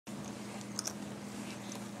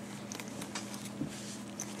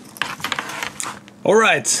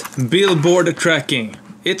Alright, billboard tracking.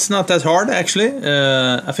 It's not that hard actually.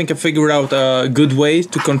 I think I figured out a good way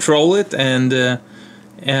to control it and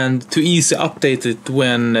to easily update it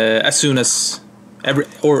when as soon as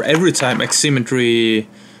every time Aximmetry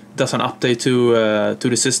does an update to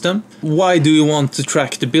the system. Why do you want to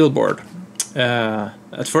track the billboard?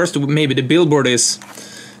 At first, maybe the billboard is.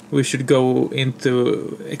 We should go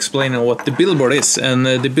into explaining what the billboard is, and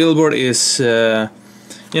the billboard is,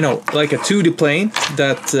 like a 2D plane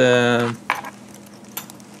that,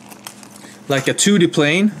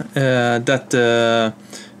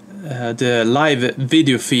 the live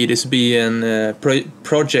video feed is being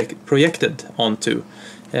projected onto,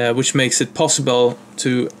 which makes it possible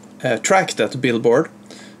to track that billboard,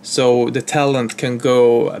 so the talent can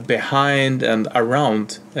go behind and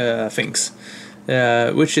around things.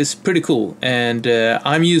 Which is pretty cool, and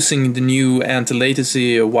I'm using the new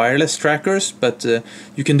Antilatency wireless trackers, but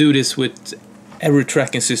you can do this with every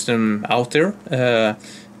tracking system out there,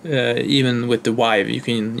 even with the Vive. You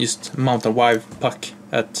can just mount a Vive puck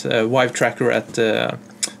at Vive tracker at the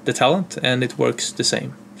talent, and it works the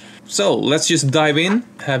same. So let's just dive in.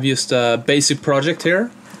 Have just a basic project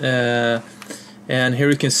here, and here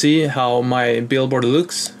you can see how my billboard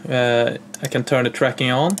looks. I can turn the tracking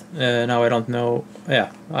on. Now I don't know. Yeah,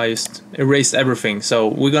 I just erased everything. So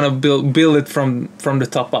we're gonna build it from the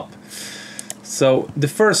top up. So the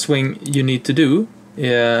first thing you need to do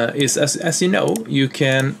is, as you know, you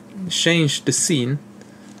can change the scene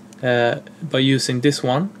by using this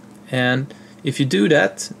one. And if you do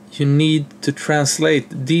that, you need to translate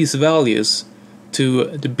these values to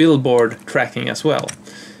the billboard tracking as well.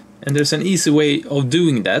 And there's an easy way of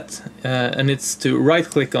doing that, and it's to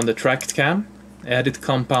right-click on the tracked cam, edit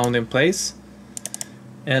compound in place,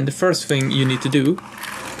 and the first thing you need to do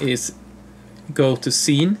is go to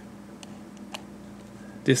scene,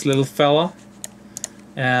 this little fella,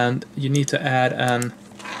 and you need to add an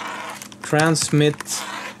transmit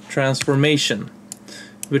transformation,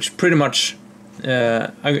 which pretty much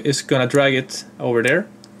is gonna drag it over there,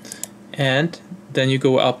 and then you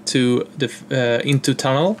go up to the into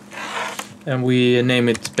tunnel, and we name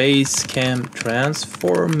it base cam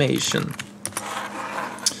transformation.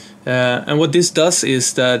 And what this does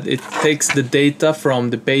is that it takes the data from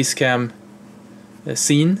the base cam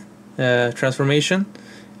scene transformation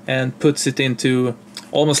and puts it into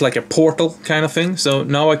almost like a portal kind of thing. So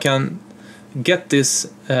now I can get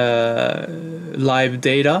this live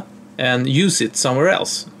data and use it somewhere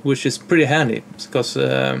else, which is pretty handy, because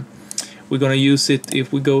we're going to use it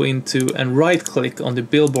if we go into and right click on the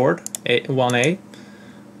billboard 1A,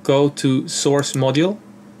 go to source module,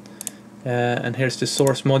 and here's the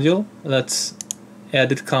source module. Let's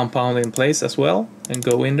edit compound in place as well and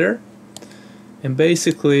go in there, and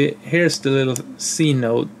basically here's the little scene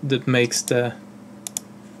node that makes the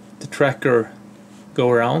tracker go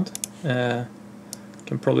around. Can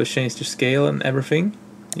probably change the scale and everything.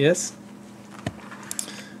 Yes,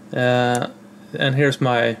 and here's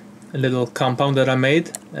my little compound that I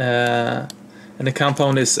made, and the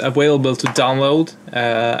compound is available to download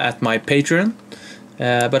at my Patreon,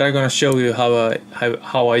 but I'm gonna show you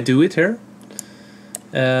how I do it here.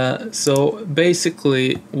 So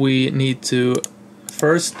basically we need to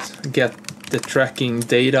first get the tracking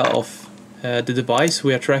data of the device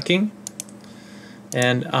we are tracking,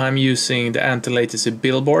 and I'm using the Antilatency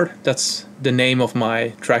billboard. That's the name of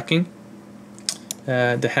my tracking,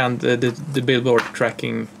 the billboard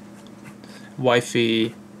tracking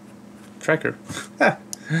Wi-Fi tracker.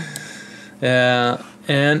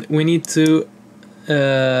 And we need to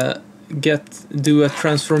do a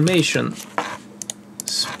transformation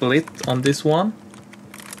split on this one,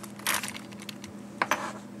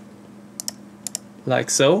 like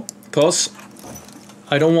so, because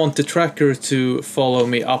I don't want the tracker to follow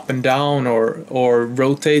me up and down or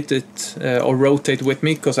rotate it or rotate with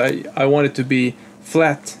me, because I want it to be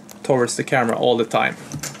flat towards the camera all the time.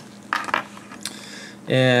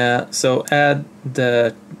 So add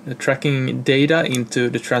the tracking data into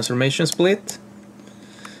the transformation split,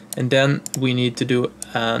 and then we need to do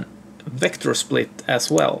a vector split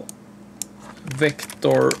as well.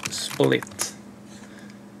 Vector split,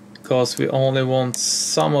 because we only want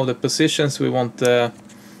some of the positions. We want the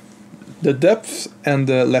depth and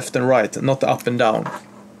the left and right, not the up and down.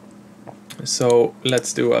 So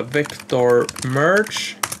let's do a vector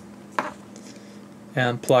merge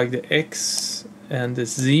and plug the X and the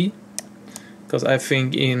Z, because I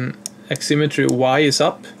think in Aximmetry Y is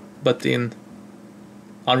up, but in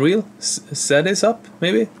Unreal Z is up,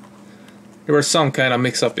 maybe? There was some kind of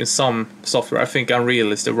mix up in some software. I think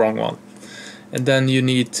Unreal is the wrong one. And then you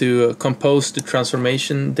need to compose the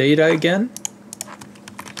transformation data again.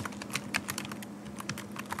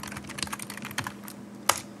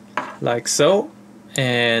 like so,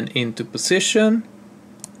 and into position.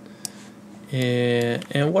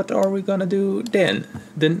 And what are we gonna do then?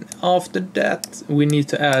 Then after that we need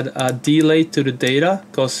to add a delay to the data,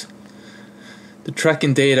 because the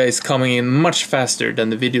tracking data is coming in much faster than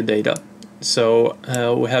the video data. So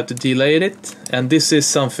we have to delay it, and this is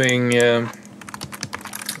something you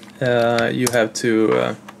have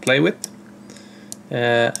to play with.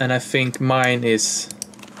 And I think mine is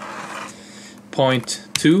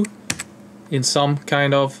 0.2 in some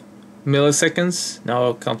kind of milliseconds. No,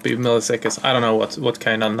 it can't be milliseconds. I don't know what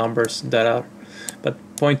kind of numbers that are, but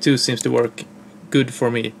 0.2 seems to work good for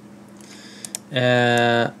me.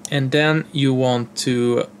 And then you want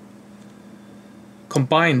to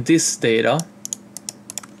combine this data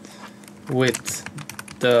with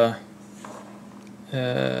the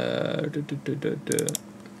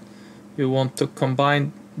you want to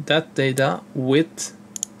combine that data with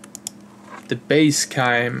the base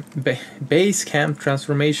cam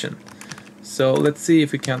transformation. So let's see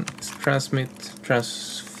if we can transmit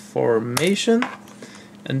transformation,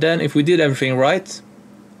 and then if we did everything right,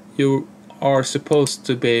 you are supposed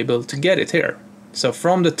to be able to get it here. So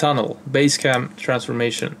from the tunnel, base cam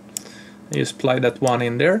transformation, you just plug that one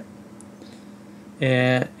in there,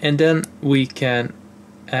 and then we can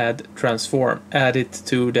add it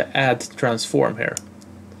to the add transform here,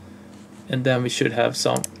 and then we should have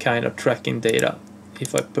some kind of tracking data.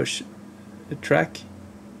 If I push the track,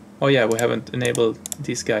 oh yeah, we haven't enabled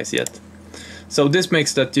these guys yet. So this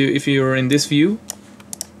makes that if you're in this view,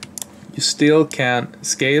 you still can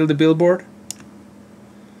scale the billboard,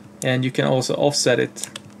 and you can also offset it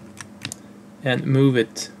and move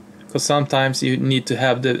it, because sometimes you need to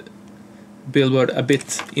have the billboard a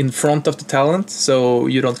bit in front of the talent so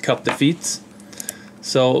you don't cut the feet.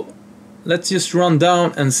 So let's just run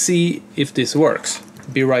down and see if this works.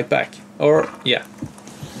 Be right back. Or yeah.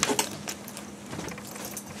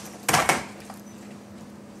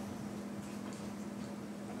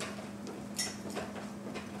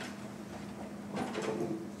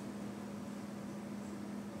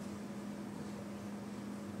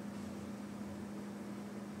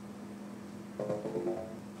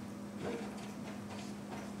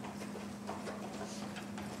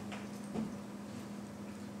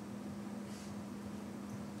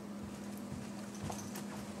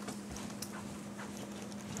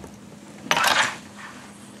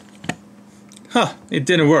 Huh, it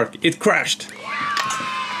didn't work. It crashed.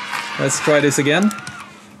 Let's try this again.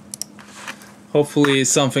 Hopefully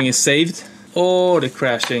something is saved. Oh, the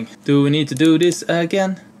crashing. Do we need to do this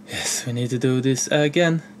again? Yes, we need to do this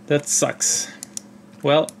again. That sucks.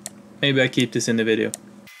 Well, maybe I keep this in the video.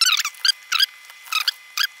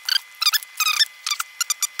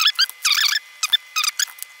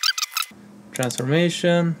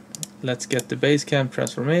 Transformation. Let's get the base cam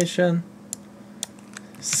transformation.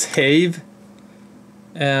 Save.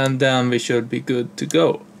 And then we should be good to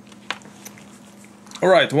go.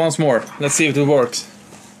 Alright, once more. Let's see if it works.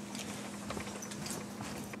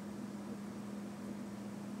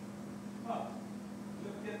 Oh,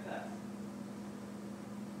 look at that.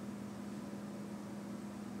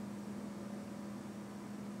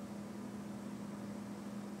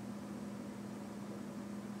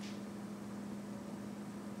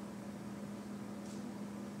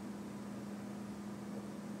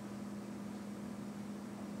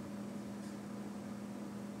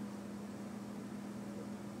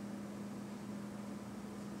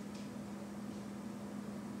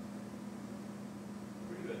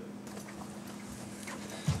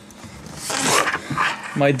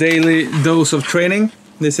 My daily dose of training.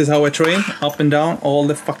 This is how I train, up and down all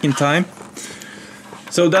the fucking time.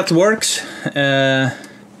 So that works.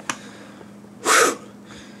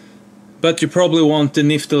 But you probably want the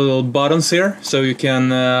nifty little buttons here, so you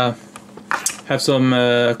can have some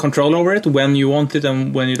control over it when you want it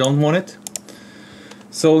and when you don't want it.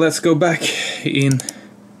 So let's go back in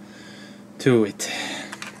to it.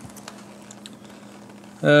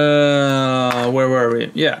 Where were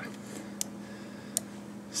we? Yeah.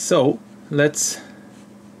 So let's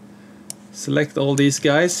select all these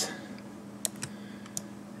guys,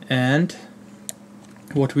 and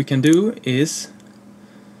what we can do is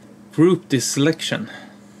group this selection,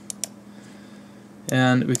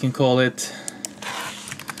 and we can call it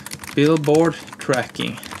billboard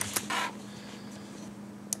tracking.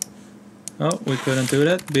 Oh, we couldn't do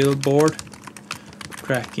that. Billboard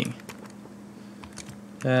tracking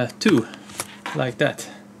 2, like that.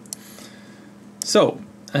 So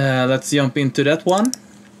let's jump into that one,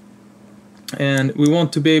 and we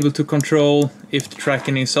want to be able to control if the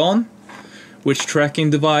tracking is on, which tracking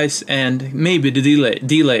device, and maybe the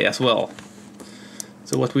delay as well.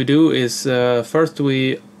 So what we do is first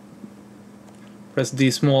we press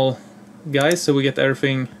these small guys so we get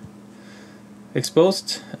everything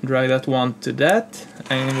exposed, drag that one to that,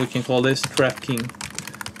 and we can call this tracking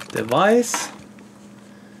device,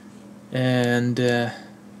 and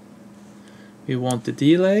we want the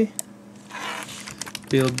delay,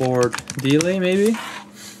 Billboard delay maybe,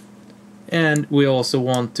 and we also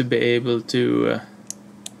want to be able to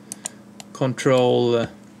control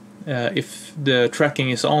if the tracking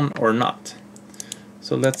is on or not.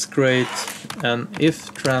 So let's create an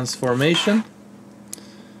if transformation,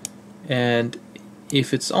 and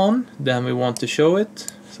if it's on, then we want to show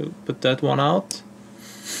it, so put that one out.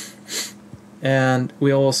 And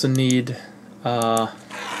we also need a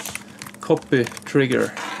copy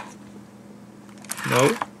trigger.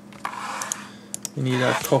 No, we need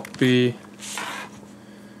a copy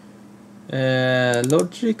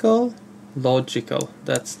logical,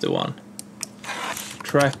 that's the one.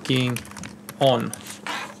 Tracking on.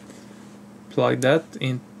 Plug that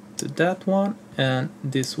into that one, and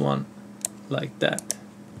this one like that.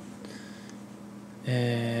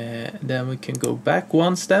 Then we can go back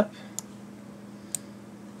one step,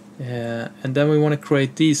 and then we want to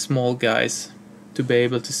create these small guys to be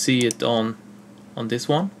able to see it on this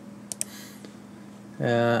one.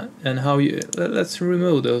 And how you let's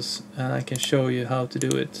remove those, and I can show you how to do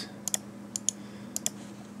it.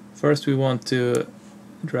 First we want to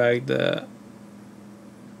drag the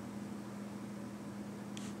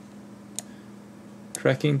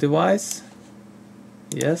tracking device,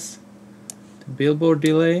 yes, the Billboard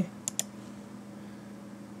delay,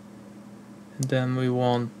 and then we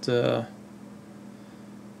want to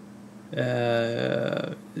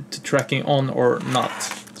tracking on or not.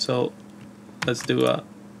 So let's do a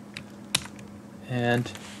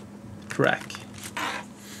and track.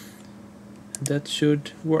 That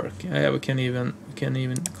should work. Yeah, we can even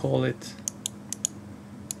call it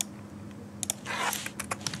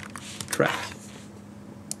track.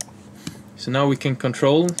 So now we can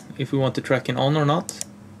control if we want the tracking on or not.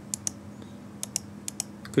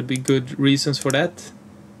 Could be good reasons for that,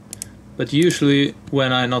 but usually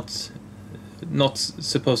when I'm not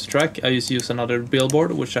supposed to track, I just use another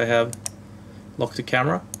Billboard, which I have locked the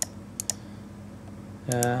camera.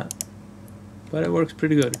 But it works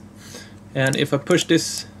pretty good. And if I push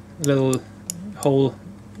this little whole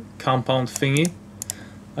compound thingy,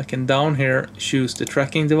 I can down here choose the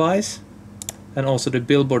tracking device and also the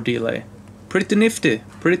Billboard delay. Pretty nifty,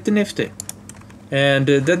 pretty nifty. And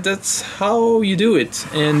that's how you do it.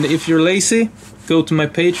 And if you're lazy, go to my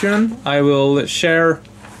Patreon. I will share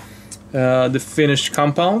the finished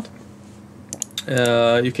compound.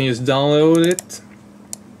 You can just download it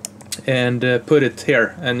and put it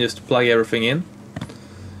here and just plug everything in.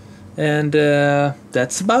 And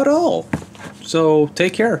that's about all. So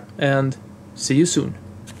take care and see you soon.